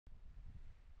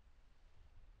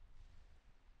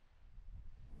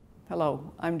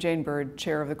Hello, I'm Jane Bird,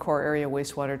 Chair of the Core Area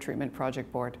Wastewater Treatment Project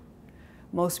Board.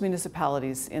 Most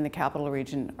municipalities in the capital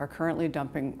region are currently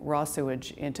dumping raw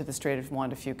sewage into the Strait of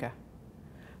Juan de Fuca.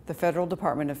 The Federal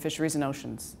Department of Fisheries and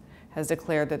Oceans has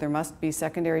declared that there must be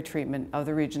secondary treatment of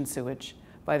the region's sewage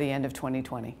by the end of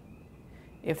 2020.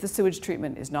 If the sewage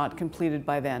treatment is not completed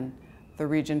by then, the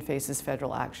region faces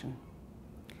federal action.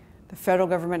 The federal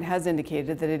government has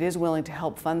indicated that it is willing to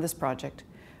help fund this project,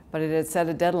 but it has set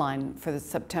a deadline for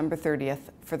September 30th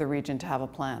for the region to have a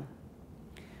plan.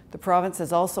 The province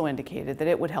has also indicated that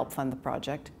it would help fund the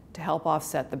project to help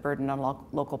offset the burden on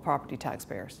local property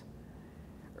taxpayers.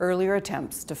 Earlier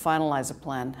attempts to finalize a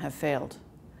plan have failed.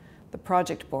 The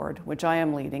project board, which I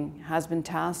am leading, has been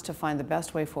tasked to find the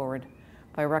best way forward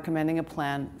by recommending a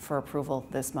plan for approval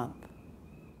this month.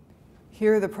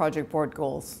 Here are the project board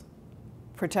goals.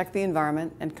 Protect the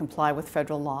environment and comply with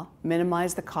federal law,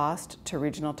 minimize the cost to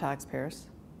regional taxpayers,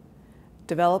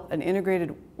 develop an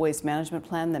integrated waste management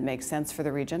plan that makes sense for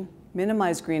the region,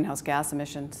 minimize greenhouse gas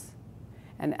emissions,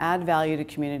 and add value to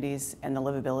communities and the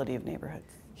livability of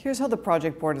neighborhoods. Here's how the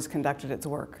project board has conducted its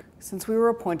work. Since we were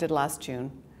appointed last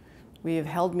June, we have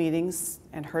held meetings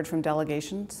and heard from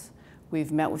delegations.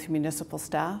 We've met with municipal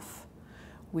staff.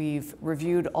 We've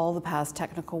reviewed all the past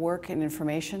technical work and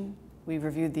information. We've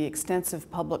reviewed the extensive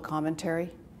public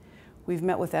commentary. We've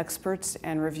met with experts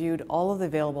and reviewed all of the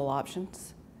available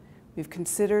options. We've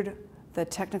considered the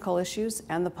technical issues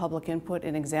and the public input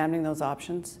in examining those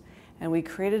options, and we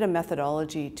created a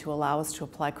methodology to allow us to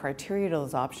apply criteria to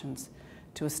those options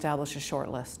to establish a short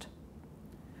list.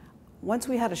 Once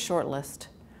we had a short list,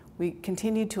 we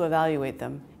continued to evaluate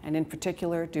them and in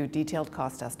particular do detailed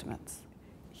cost estimates.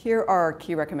 Here are our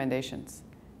key recommendations.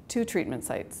 2 treatment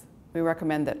sites. We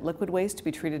recommend that liquid waste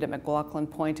be treated at McLaughlin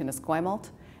Point in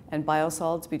Esquimalt and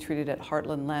biosolids be treated at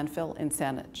Heartland Landfill in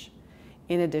Saanich.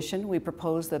 In addition, we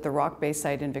propose that the Rock Bay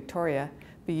site in Victoria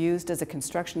be used as a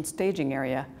construction staging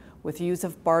area with use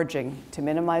of barging to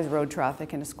minimize road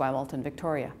traffic in Esquimalt and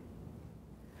Victoria.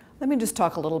 Let me just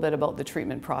talk a little bit about the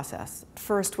treatment process.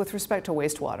 First, with respect to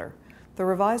wastewater, the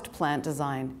revised plant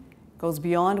design goes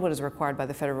beyond what is required by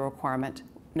the federal requirement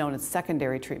known as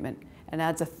secondary treatment and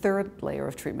adds a 3rd layer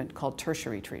of treatment called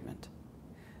tertiary treatment.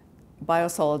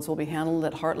 Biosolids will be handled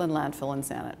at Heartland Landfill in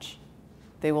Saanich.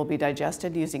 They will be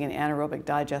digested using an anaerobic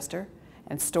digester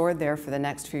and stored there for the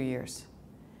next few years.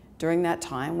 During that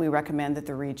time, we recommend that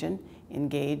the region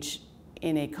engage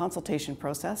in a consultation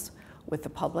process with the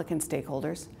public and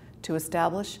stakeholders to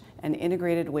establish an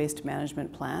integrated waste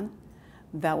management plan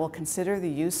that will consider the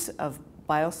use of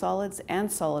biosolids and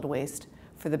solid waste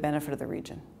for the benefit of the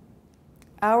region.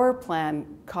 Our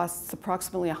plan costs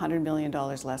approximately $100 million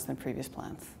less than previous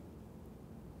plans.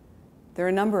 There are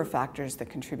a number of factors that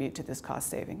contribute to this cost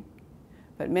saving,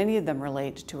 but many of them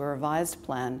relate to a revised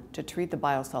plan to treat the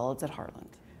biosolids at Heartland.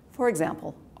 For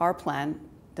example, our plan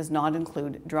does not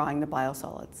include drying the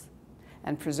biosolids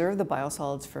and preserve the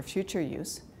biosolids for future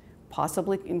use,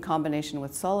 possibly in combination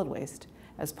with solid waste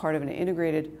as part of an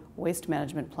integrated waste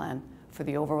management plan for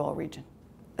the overall region.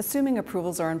 Assuming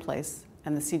approvals are in place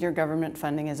and the senior government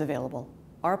funding is available,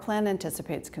 our plan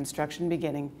anticipates construction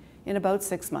beginning in about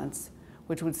 6 months,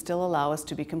 which would still allow us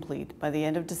to be complete by the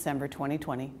end of December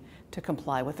 2020 to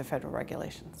comply with the federal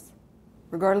regulations.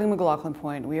 Regarding McLaughlin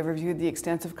Point, we have reviewed the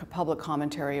extensive public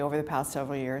commentary over the past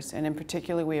several years, and in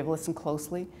particular we have listened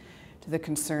closely to the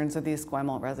concerns of the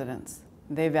Esquimalt residents.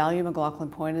 They value McLaughlin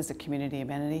Point as a community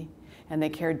amenity, and they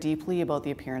care deeply about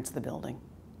the appearance of the building.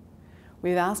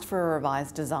 We've asked for a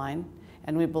revised design,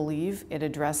 and we believe it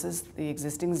addresses the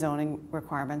existing zoning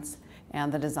requirements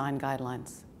and the design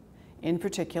guidelines. In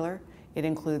particular, it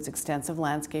includes extensive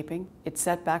landscaping, it's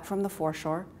set back from the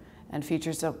foreshore, and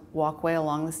features a walkway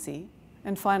along the sea.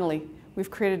 And finally, we've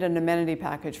created an amenity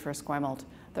package for Esquimalt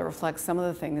that reflects some of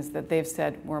the things that they've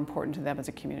said were important to them as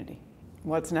a community.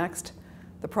 What's next?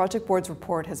 The project board's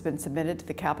report has been submitted to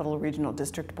the Capital Regional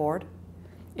District Board.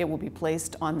 It will be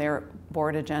placed on their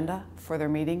board agenda for their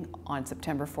meeting on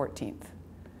September 14th.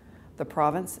 The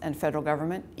province and federal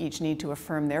government each need to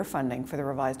affirm their funding for the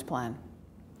revised plan.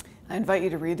 I invite you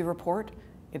to read the report.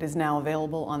 It is now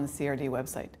available on the CRD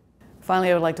website.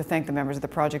 Finally, I would like to thank the members of the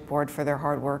project board for their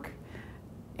hard work.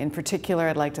 In particular,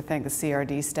 I'd like to thank the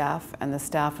CRD staff and the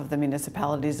staff of the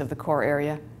municipalities of the core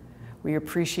area. We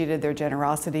appreciated their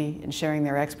generosity in sharing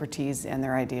their expertise and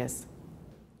their ideas.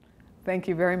 Thank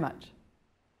you very much.